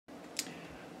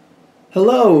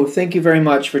Hello, thank you very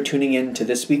much for tuning in to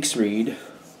this week's read.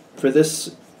 For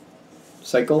this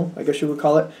cycle, I guess you would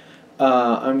call it,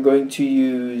 I'm going to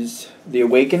use the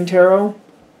Awaken Tarot.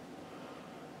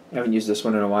 I haven't used this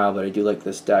one in a while, but I do like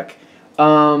this deck.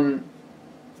 I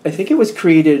think it was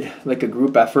created like a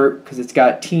group effort because it's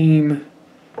got team,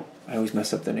 I always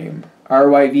mess up the name,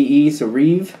 RYVE, so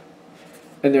Reeve.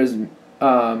 And there's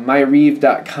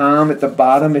myreeve.com at the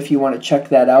bottom if you want to check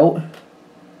that out.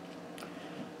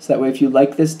 So that way if you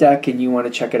like this deck and you want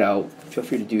to check it out, feel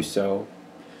free to do so.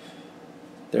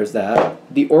 There's that.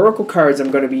 The Oracle cards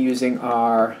I'm going to be using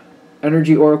are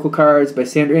Energy Oracle cards by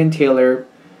Sandra Ann Taylor.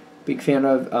 Big fan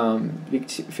of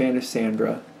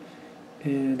Sandra.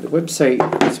 And the website,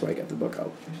 that's why I got the book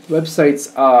out. The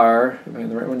websites are, am I on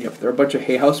the right one? Yep, there are a bunch of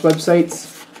Hay House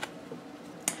websites.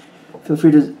 Feel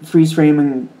free to freeze frame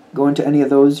and go into any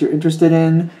of those you're interested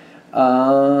in.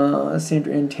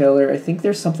 Sandra Ann Taylor, I think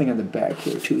there's something on the back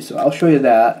here too, so I'll show you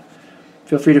that.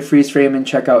 Feel free to freeze frame and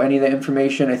check out any of the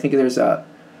information. I think there's a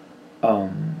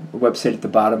website at the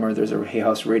bottom, or there's a Hay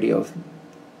House Radio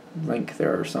link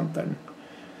there or something.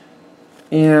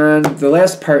 And the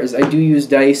last part is I do use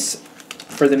dice.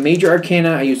 For the major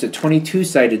arcana, I used a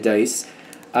 22-sided dice.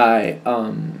 I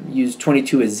used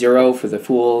 22 as 0 for the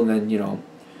Fool, and then, you know,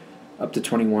 up to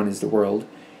 21 is the World.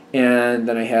 And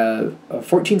then I have a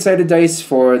 14-sided dice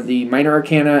for the minor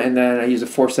arcana, and then I use a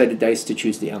 4-sided dice to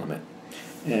choose the element.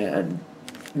 And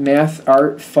Math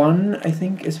Art Fun, I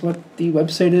think, is what the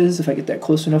website is. If I get that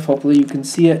close enough, hopefully you can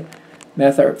see it.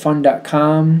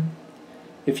 mathartfun.com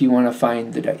if you want to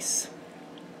find the dice.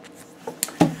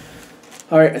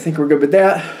 Alright, I think we're good with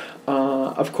that.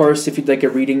 Of course, if you'd like a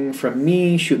reading from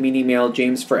me, shoot me an email,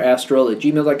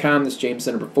 jamesforastral@gmail.com. That's James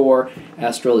the number 4,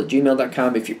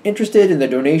 astral@gmail.com. If you're interested in the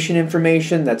donation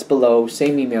information, that's below.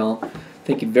 Same email.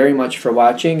 Thank you very much for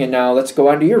watching, and now let's go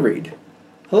on to your read.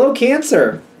 Hello,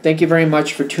 Cancer! Thank you very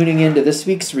much for tuning in to this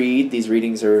week's read. These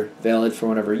readings are valid for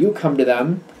whenever you come to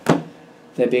them.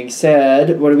 That being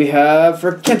said, what do we have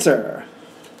for Cancer?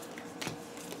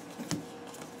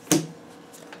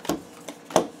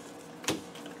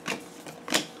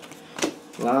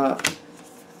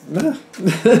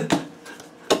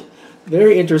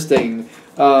 Very interesting.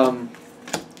 I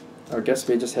guess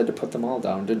we just had to put them all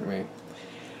down, didn't we?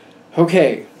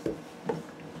 Okay.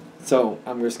 So,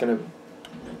 I'm just going to...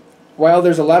 While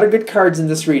there's a lot of good cards in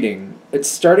this reading, it's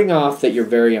starting off that you're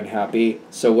very unhappy.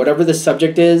 So whatever the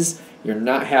subject is, you're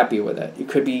not happy with it. You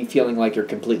could be feeling like you're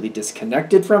completely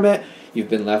disconnected from it. You've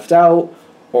been left out.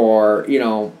 Or, you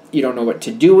know, you don't know what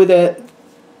to do with it.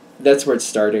 That's where it's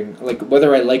starting. Like,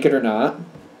 whether I like it or not,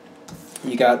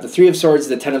 you got the 3 of Swords,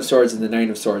 the 10 of Swords, and the 9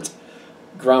 of Swords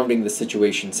grounding the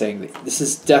situation, saying that this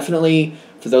is definitely,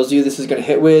 for those of you this is going to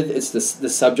hit with, it's the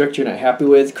subject you're not happy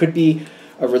with. Could be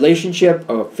a relationship,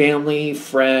 a family,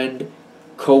 friend,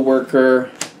 co-worker,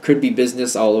 could be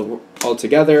business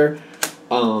altogether.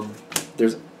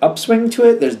 There's upswing to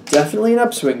it. There's definitely an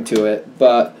upswing to it,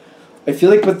 but I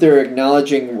feel like what they're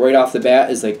acknowledging right off the bat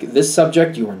is like this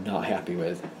subject you are not happy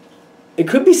with. It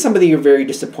could be somebody you're very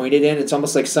disappointed in. It's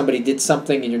almost like somebody did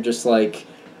something and you're just like,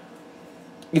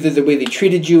 either the way they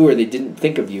treated you or they didn't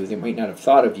think of you. They might not have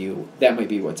thought of you. That might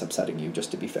be what's upsetting you, just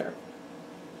to be fair.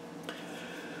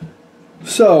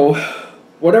 So,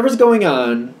 whatever's going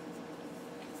on,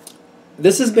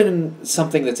 this has been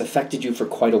something that's affected you for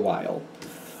quite a while.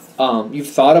 You've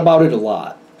thought about it a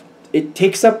lot. It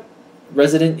takes up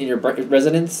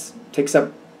residence, takes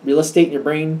up real estate in your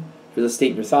brain, real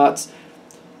estate in your thoughts.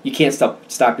 You can't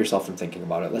stop yourself from thinking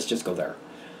about it. Let's just go there.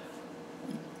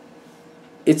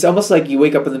 It's almost like you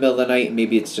wake up in the middle of the night and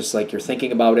maybe it's just like you're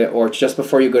thinking about it, or it's just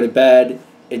before you go to bed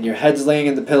and your head's laying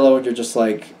in the pillow and you're just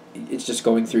like, it's just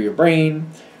going through your brain.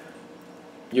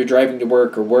 You're driving to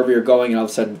work or wherever you're going and all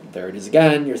of a sudden, there it is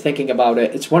again. You're thinking about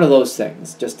it. It's one of those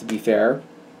things, just to be fair.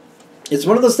 It's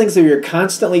one of those things that you're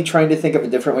constantly trying to think of a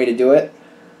different way to do it.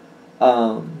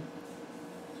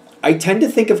 I tend to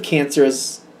think of Cancer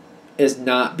as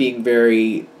not being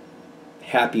very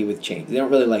happy with change. They don't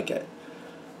really like it.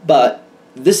 But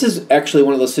this is actually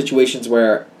one of those situations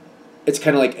where it's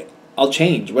kind of like, I'll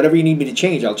change. Whatever you need me to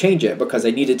change, I'll change it because I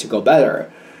need it to go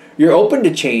better. You're open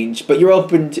to change, but you're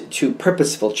open to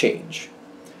purposeful change.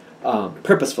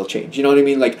 Purposeful change. You know what I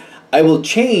mean? Like, I will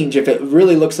change if it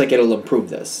really looks like it'll improve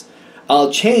this.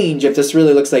 I'll change if this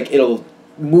really looks like it'll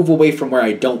move away from where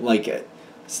I don't like it.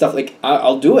 Stuff like,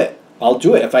 I'll do it. I'll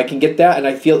do it. If I can get that and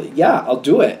I feel, yeah, I'll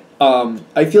do it.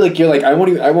 I feel like you're like, I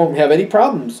won't have any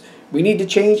problems. We need to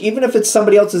change, even if it's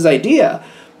somebody else's idea.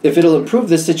 If it'll improve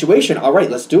this situation, all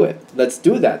right, let's do it. Let's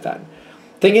do that then.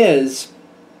 Thing is,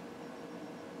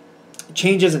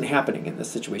 change isn't happening in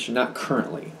this situation, not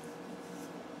currently.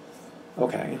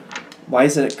 Okay. Why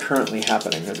isn't it currently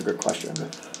happening? That's a good question.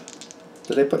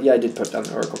 Did I put... Yeah, I did put down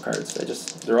the oracle cards.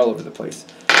 They're all over the place.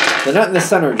 They're not in the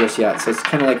center just yet, so it's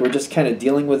kind of like we're just kind of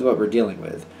dealing with what we're dealing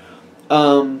with.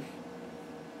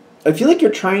 I feel like you're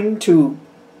trying to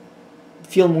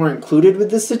feel more included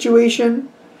with this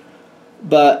situation,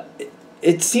 but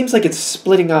it seems like it's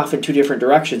splitting off in two different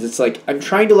directions. It's like I'm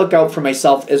trying to look out for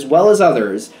myself as well as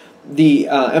others. The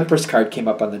Empress card came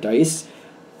up on the dice,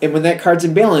 and when that card's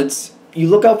in balance, you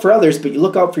look out for others, but you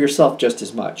look out for yourself just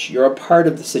as much. You're a part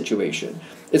of the situation.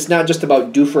 It's not just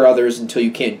about do for others until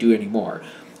you can't do anymore.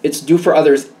 It's do for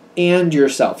others and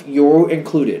yourself. You're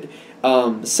included.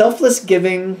 Selfless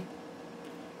giving,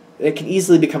 it can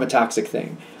easily become a toxic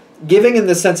thing. Giving in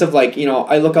the sense of like,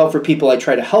 I look out for people, I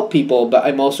try to help people, but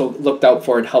I'm also looked out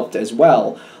for and helped as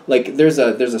well. Like there's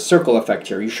a circle effect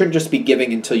here. You shouldn't just be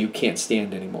giving until you can't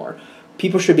stand anymore.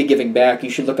 People should be giving back. You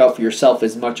should look out for yourself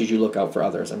as much as you look out for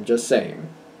others. I'm just saying.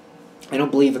 I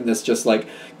don't believe in this just like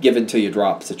give until you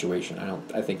drop situation.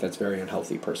 I think that's very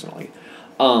unhealthy personally.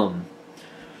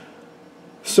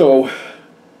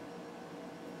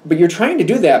 But you're trying to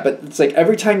do that, but it's like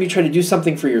every time you try to do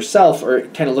something for yourself or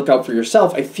kind of look out for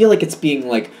yourself, I feel like it's being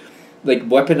like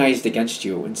weaponized against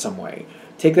you in some way.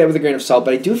 Take that with a grain of salt,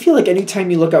 but I do feel like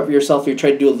anytime you look out for yourself, you try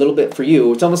to do a little bit for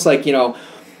you. It's almost like,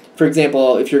 for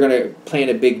example, if you're going to plan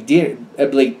a big dinner,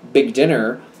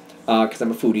 because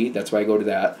I'm a foodie, that's why I go to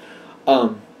that,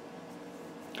 and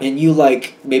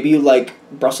maybe you like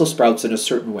Brussels sprouts in a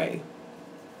certain way.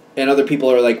 And other people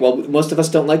are like, well, most of us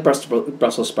don't like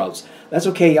Brussels sprouts. That's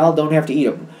okay, y'all don't have to eat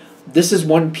them. This is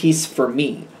one piece for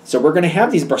me. So we're going to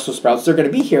have these Brussels sprouts. They're going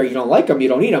to be here. You don't like them, you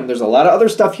don't eat them. There's a lot of other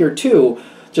stuff here too.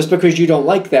 Just because you don't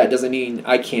like that doesn't mean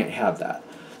I can't have that.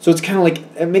 So it's kind of like,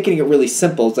 I'm making it really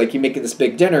simple. It's like you're making this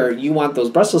big dinner. You want those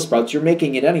Brussels sprouts. You're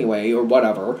making it anyway or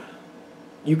whatever.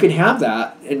 You can have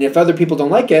that. And if other people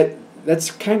don't like it,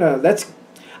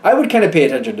 I would kind of pay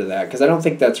attention to that because I don't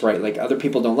think that's right. Like, other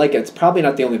people don't like it. It's probably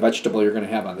not the only vegetable you're going to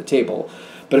have on the table.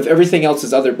 But if everything else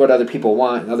is what other people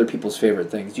want and other people's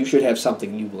favorite things, you should have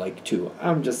something you like too.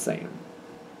 I'm just saying.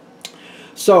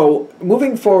 So,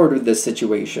 moving forward with this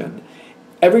situation,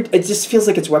 it just feels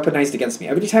like it's weaponized against me.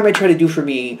 Every time I try to do for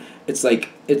me, it's like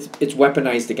it's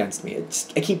weaponized against me.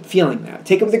 I keep feeling that.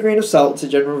 Take it with a grain of salt. It's a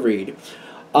general read.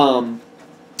 I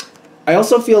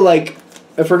also feel like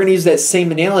if we're going to use that same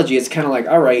analogy, it's kind of like,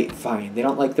 all right, fine. They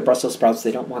don't like the Brussels sprouts.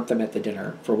 They don't want them at the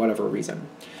dinner for whatever reason.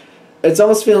 It's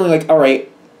almost feeling like, all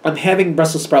right, I'm having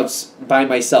Brussels sprouts by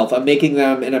myself. I'm making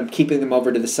them and I'm keeping them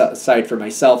over to the side for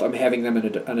myself. I'm having them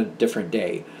on a different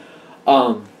day.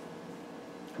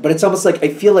 But it's almost like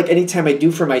I feel like anytime I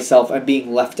do for myself, I'm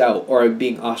being left out or I'm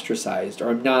being ostracized or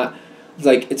I'm not.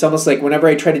 Like, it's almost like whenever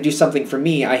I try to do something for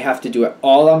me, I have to do it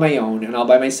all on my own and all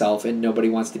by myself and nobody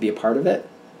wants to be a part of it.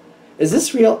 Is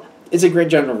this real? It's a great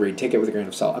general read. Take it with a grain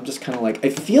of salt. I'm just kind of like, I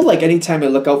feel like anytime I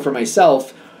look out for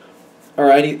myself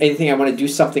or anything I want to do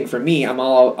something for me, I'm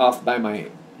all off on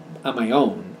my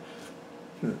own.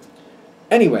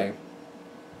 Anyway,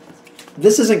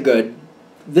 this isn't good.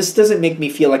 This doesn't make me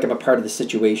feel like I'm a part of the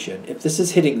situation. If this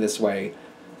is hitting this way,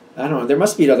 I don't know. There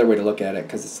must be another way to look at it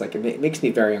because it's like it makes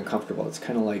me very uncomfortable. It's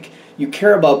kind of like you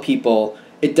care about people.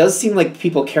 It does seem like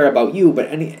people care about you, but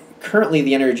currently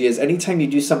the energy is anytime you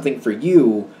do something for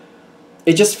you,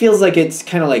 it just feels like it's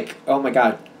kind of like, oh my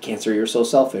God, Cancer, you're so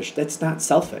selfish. That's not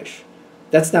selfish.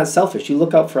 That's not selfish. You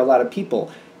look out for a lot of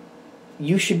people.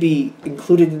 You should be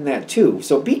included in that too.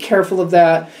 So be careful of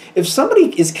that. If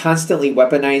somebody is constantly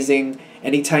weaponizing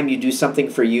anytime you do something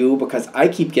for you, because I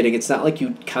keep getting, it's not like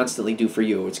you constantly do for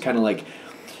you. It's kind of like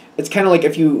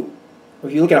if you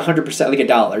look at 100%, like a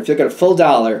dollar. If you look at a full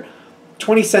dollar,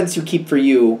 20 cents you keep for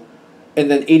you, and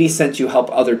then 80 cents you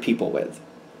help other people with.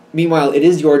 Meanwhile, it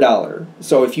is your dollar.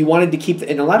 So if you wanted to keep,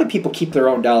 and a lot of people keep their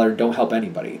own dollar and don't help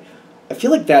anybody. I feel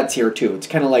like that's here too. It's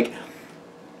kind of like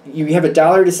you have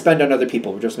 $1 to spend on other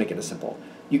people. We're just making it simple.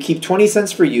 You keep 20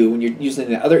 cents for you, and you're using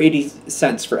the other 80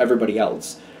 cents for everybody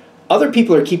else. Other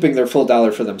people are keeping their full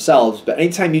dollar for themselves, but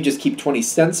anytime you just keep 20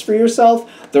 cents for yourself,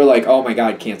 they're like, oh my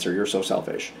God, Cancer, you're so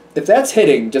selfish. If that's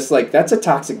hitting, just like, that's a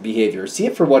toxic behavior. See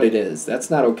it for what it is. That's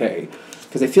not okay.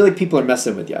 Because I feel like people are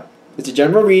messing with you. It's a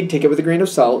general read. Take it with a grain of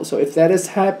salt. So if that is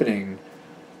happening,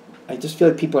 I just feel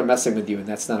like people are messing with you, and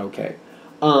that's not okay.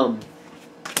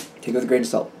 Take it with a grain of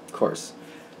salt, of course.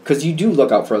 Because you do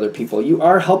look out for other people. You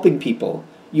are helping people.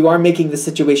 You are making the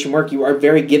situation work. You are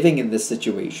very giving in this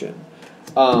situation.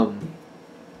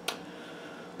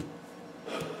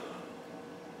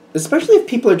 Especially if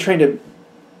people are trying to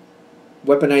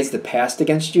weaponize the past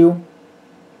against you.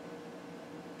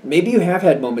 Maybe you have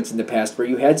had moments in the past where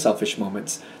you had selfish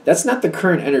moments. That's not the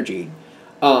current energy.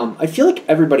 I feel like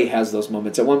everybody has those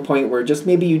moments at one point where just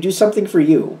maybe you do something for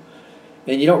you,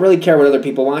 and you don't really care what other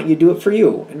people want. You do it for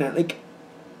you, and that, like,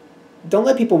 don't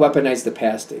let people weaponize the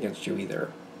past against you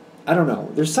either. I don't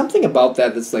know. There's something about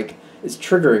that that's like it's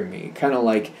triggering me. Kind of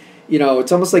like, you know,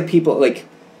 it's almost like people like,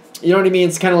 you know what I mean?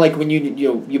 It's kind of like when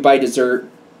you buy dessert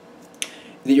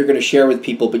that you're going to share with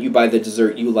people, but you buy the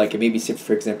dessert you like, and maybe,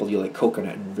 for example, you like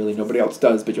coconut, and really nobody else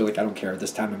does, but you're like, I don't care.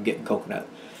 This time I'm getting coconut.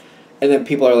 And then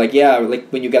people are like, yeah, like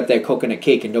when you got that coconut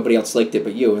cake and nobody else liked it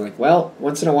but you. And like, well,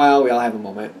 once in a while we all have a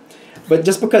moment. But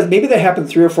just because maybe that happened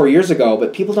 3 or 4 years ago,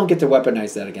 but people don't get to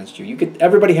weaponize that against you.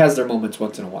 Everybody has their moments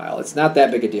once in a while. It's not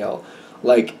that big a deal.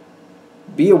 Like,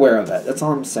 be aware of it. That's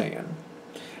all I'm saying.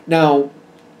 Now,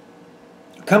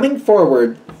 coming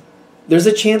forward, there's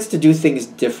a chance to do things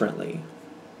differently.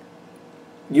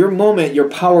 Your moment, your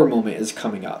power moment is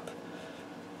coming up.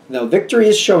 Now, victory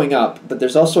is showing up, but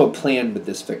there's also a plan with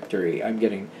this victory. I'm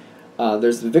getting,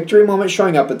 there's the victory moment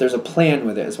showing up, but there's a plan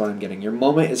with it is what I'm getting. Your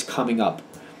moment is coming up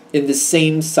in the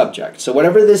same subject. So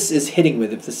whatever this is hitting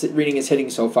with, if this reading is hitting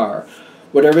so far,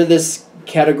 whatever this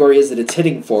category is that it's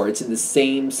hitting for, it's in the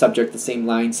same subject, the same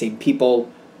line, same people,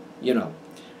 you know.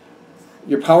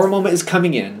 Your power moment is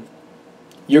coming in.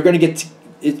 You're going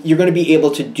to be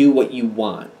able to do what you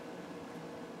want.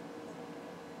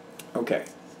 Okay.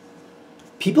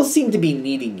 People seem to be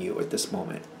needing you at this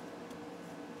moment.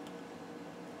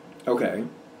 Okay.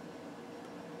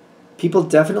 People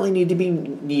definitely need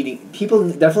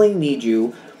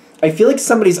you. I feel like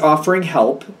somebody's offering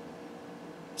help.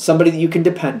 Somebody that you can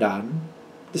depend on.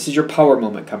 This is your power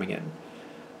moment coming in.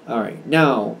 Alright,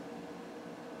 now,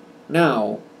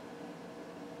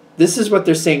 this is what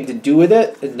they're saying to do with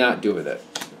it and not do with it.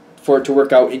 For it to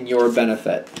work out in your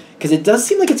benefit. Because it does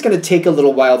seem like it's going to take a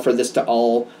little while for this to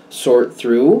all sort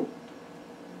through.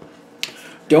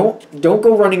 Don't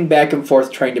go running back and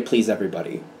forth trying to please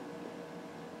everybody.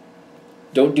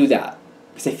 Don't do that.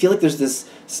 Because I feel like there's this...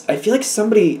 I feel like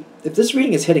somebody... If this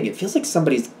reading is hitting, it feels like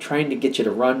somebody's trying to get you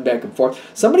to run back and forth.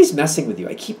 Somebody's messing with you.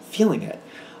 I keep feeling it.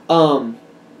 Don't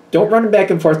run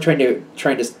back and forth trying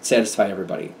to satisfy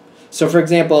everybody. So, for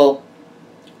example...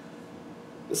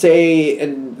 Say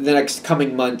in the next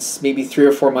coming months, maybe 3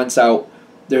 or 4 months out,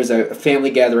 there's a family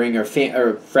gathering or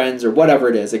friends or whatever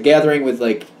it is, a gathering with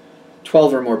like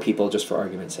 12 or more people, just for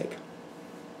argument's sake.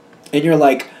 And you're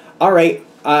like, all right,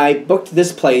 I booked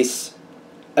this place,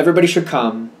 everybody should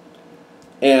come,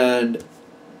 and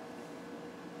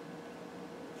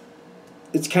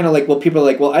it's kind of like, well, people are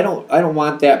like, well, I don't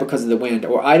want that because of the wind,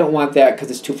 or I don't want that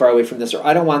because it's too far away from this, or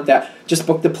I don't want that. Just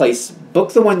book the place.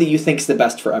 Book the one that you think's the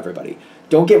best for everybody.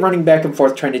 Don't get running back and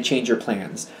forth trying to change your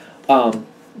plans.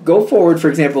 Go forward, for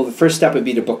example, the first step would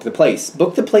be to book the place.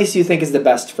 Book the place you think is the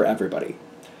best for everybody.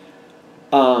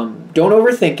 Don't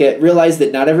overthink it. Realize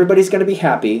that not everybody's going to be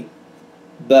happy,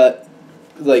 but,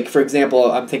 like, for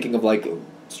example, I'm thinking of, like,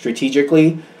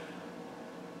 strategically,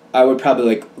 I would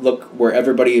probably, like, look where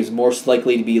everybody is most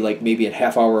likely to be, like, maybe a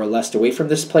half hour or less away from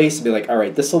this place and be like, all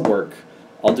right, this will work.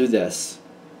 I'll do this.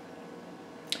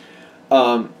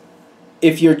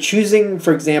 If you're choosing,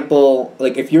 for example,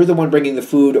 like, if you're the one bringing the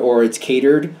food or it's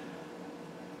catered,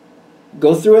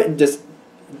 go through it and just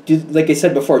do, like I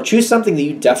said before, choose something that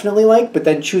you definitely like, but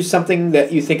then choose something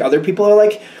that you think other people are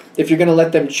like. If you're going to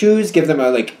let them choose, give them a,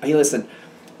 like, hey, listen,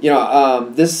 you know,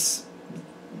 this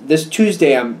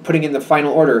Tuesday I'm putting in the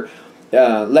final order.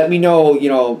 Let me know, you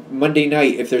know, Monday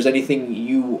night if there's anything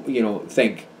you know,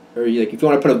 think. Or, like, if you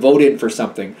want to put a vote in for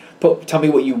something, tell me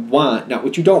what you want, not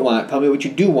what you don't want. Tell me what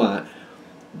you do want.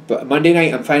 But Monday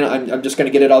night, I'm just going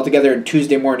to get it all together, and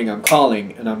Tuesday morning I'm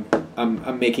calling and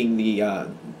I'm making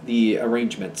the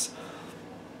arrangements.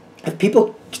 If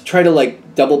people try to,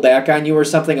 like, double back on you or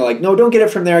something, or like, no, don't get it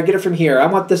from there, I get it from here. I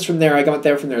want this from there, I want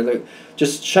that from there. Like,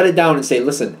 just shut it down and say,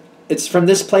 listen, it's from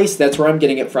this place. That's where I'm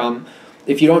getting it from.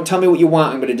 If you don't tell me what you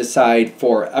want, I'm going to decide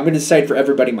for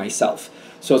everybody myself.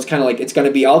 So it's kind of like it's going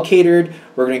to be all catered.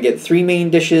 We're going to get 3 main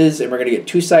dishes and we're going to get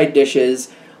 2 side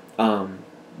dishes.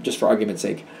 Just for argument's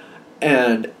sake,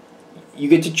 and you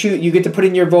get to choose. You get to put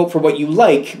in your vote for what you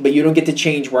like, but you don't get to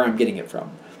change where I'm getting it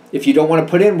from. If you don't want to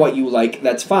put in what you like,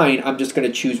 that's fine. I'm just going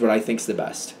to choose what I think's the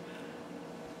best.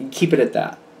 And keep it at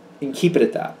that.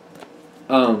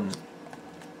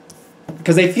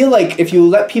 Because I feel like if you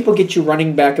let people get you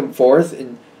running back and forth,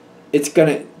 and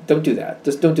don't do that.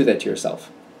 Just don't do that to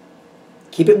yourself.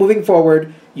 Keep it moving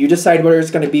forward. You decide where it's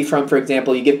going to be from. For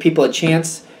example, you give people a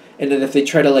chance. And then if they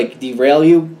try to, like, derail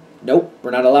you, nope, we're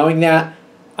not allowing that.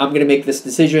 I'm going to make this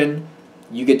decision.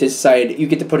 You get to decide. You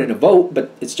get to put in a vote,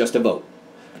 but it's just a vote.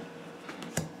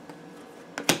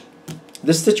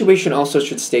 This situation also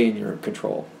should stay in your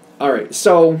control. All right,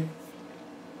 so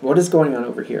What is going on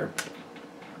over here?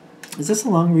 Is this a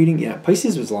long reading? Yeah,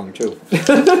 Pisces was long too.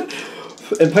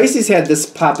 And Pisces had this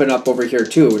popping up over here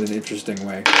too in an interesting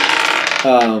way.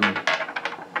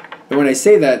 And when I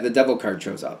say that, the Devil card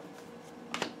shows up.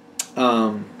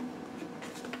 The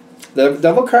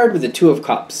Devil card with the Two of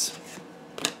Cups.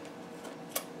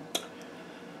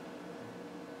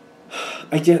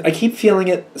 I keep feeling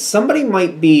it. Somebody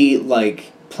might be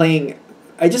like playing.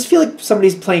 I just feel like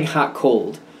somebody's playing hot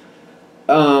cold.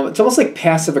 It's almost like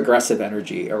passive aggressive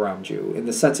energy around you in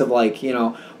the sense of like, you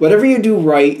know, whatever you do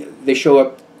right, they show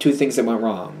up two things that went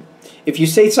wrong. If you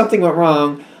say something went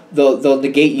wrong, they'll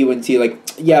negate you and see like,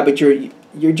 yeah, but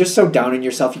you're just so down on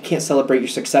yourself. You can't celebrate your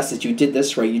successes. You did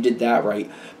this right. You did that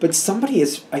right. But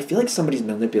I feel like somebody's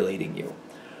manipulating you.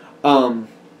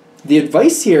 The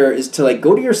advice here is to like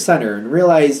go to your center and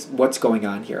realize what's going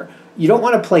on here. You don't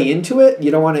want to play into it.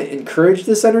 You don't want to encourage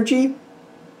this energy.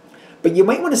 But you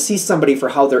might want to see somebody for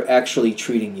how they're actually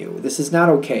treating you. This is not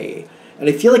okay. And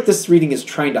I feel like this reading is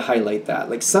trying to highlight that.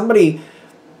 Like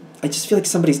I just feel like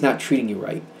somebody's not treating you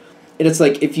right. And it's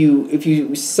like if you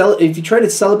try to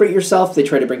celebrate yourself, they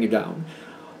try to bring you down.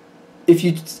 If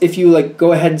you like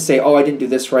go ahead and say, "Oh, I didn't do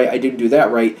this right. I didn't do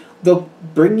that right." They'll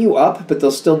bring you up, but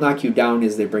they'll still knock you down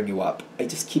as they bring you up. I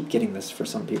just keep getting this for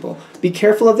some people. Be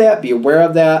careful of that. Be aware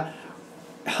of that.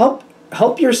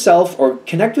 Help yourself or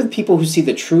connect with people who see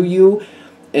the true you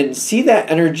and see that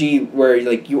energy where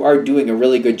like you are doing a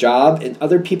really good job and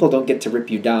other people don't get to rip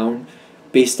you down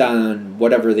based on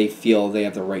whatever they feel they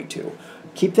have the right to.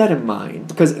 Keep that in mind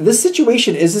because this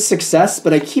situation is a success,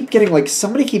 but I keep getting like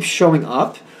somebody keeps showing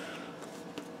up.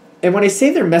 And when I say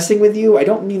they're messing with you, I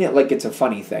don't mean it like it's a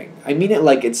funny thing. I mean it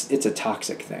like it's a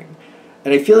toxic thing.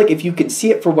 And I feel like if you can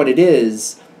see it for what it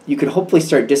is, you can hopefully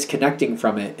start disconnecting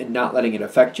from it and not letting it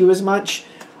affect you as much.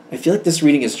 I feel like this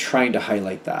reading is trying to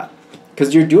highlight that.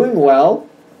 Because you're doing well,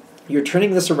 you're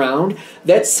turning this around.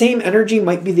 That same energy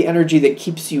might be the energy that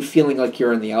keeps you feeling like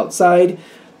you're on the outside.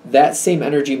 That same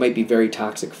energy might be very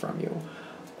toxic for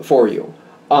you.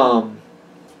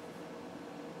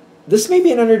 This may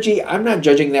be an energy, I'm not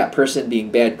judging that person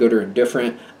being bad, good, or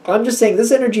indifferent. I'm just saying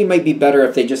this energy might be better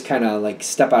if they just kind of like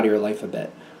step out of your life a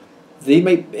bit.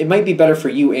 It might be better for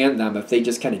you and them if they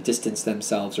just kind of distance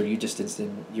themselves or you distance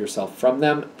yourself from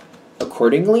them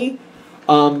accordingly.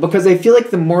 Because I feel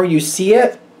like the more you see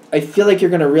it, I feel like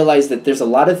you're going to realize that there's a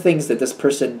lot of things that this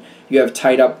person you have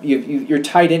tied up, you're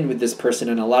tied in with this person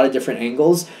in a lot of different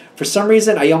angles. For some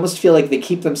reason, I almost feel like they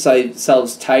keep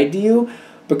themselves tied to you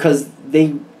because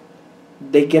they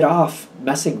get off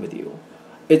messing with you.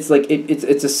 It's like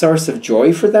it's a source of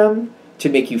joy for them to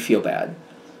make you feel bad.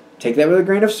 Take that with a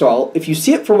grain of salt. If you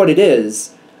see it for what it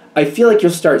is, I feel like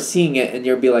you'll start seeing it and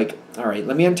you'll be like, all right,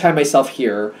 let me untie myself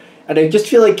here. And I just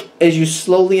feel like as you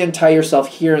slowly untie yourself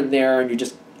here and there and you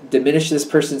just diminish this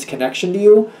person's connection to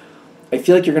you, I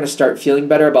feel like you're going to start feeling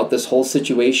better about this whole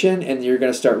situation and you're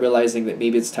going to start realizing that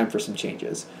maybe it's time for some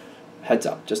changes. Heads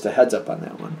up. Just a heads up on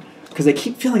that one. Because I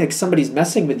keep feeling like somebody's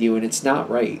messing with you and it's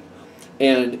not right.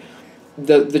 And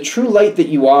the true light that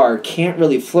you are can't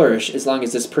really flourish as long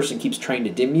as this person keeps trying to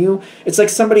dim you. It's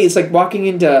like walking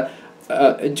into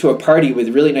a party with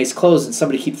really nice clothes and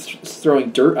somebody keeps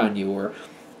throwing dirt on you or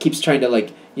keeps trying to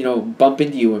like, you know, bump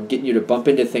into you and getting you to bump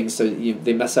into things so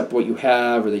they mess up what you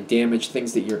have or they damage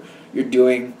things that you're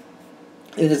doing.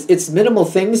 And it's minimal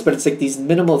things, but it's like these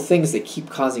minimal things that keep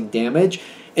causing damage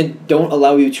and don't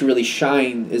allow you to really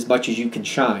shine as much as you can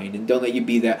shine and don't let you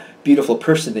be that beautiful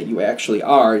person that you actually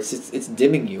are. It's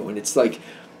dimming you. And it's like,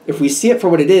 if we see it for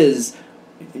what it is,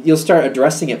 you'll start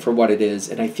addressing it for what it is.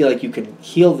 And I feel like you can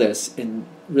heal this and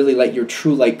really let your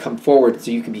true light come forward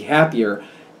so you can be happier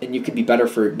and you can be better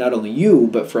for not only you,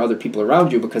 but for other people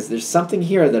around you because there's something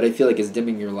here that I feel like is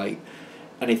dimming your light.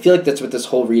 And I feel like that's what this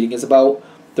whole reading is about.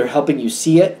 They're helping you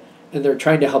see it, and they're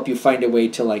trying to help you find a way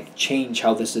to like change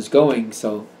how this is going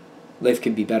so life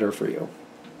can be better for you.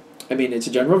 I mean, it's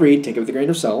a general read. Take it with a grain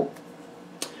of salt.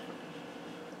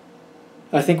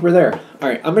 I think we're there. All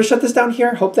right, I'm going to shut this down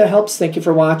here. Hope that helps. Thank you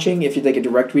for watching. If you'd like a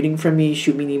direct reading from me,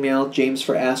 shoot me an email,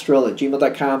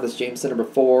 jamesforastral@gmail.com. That's James, the number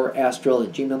 4,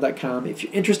 astral@gmail.com. If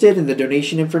you're interested in the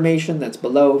donation information, that's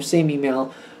below. Same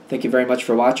email. Thank you very much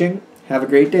for watching. Have a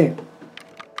great day.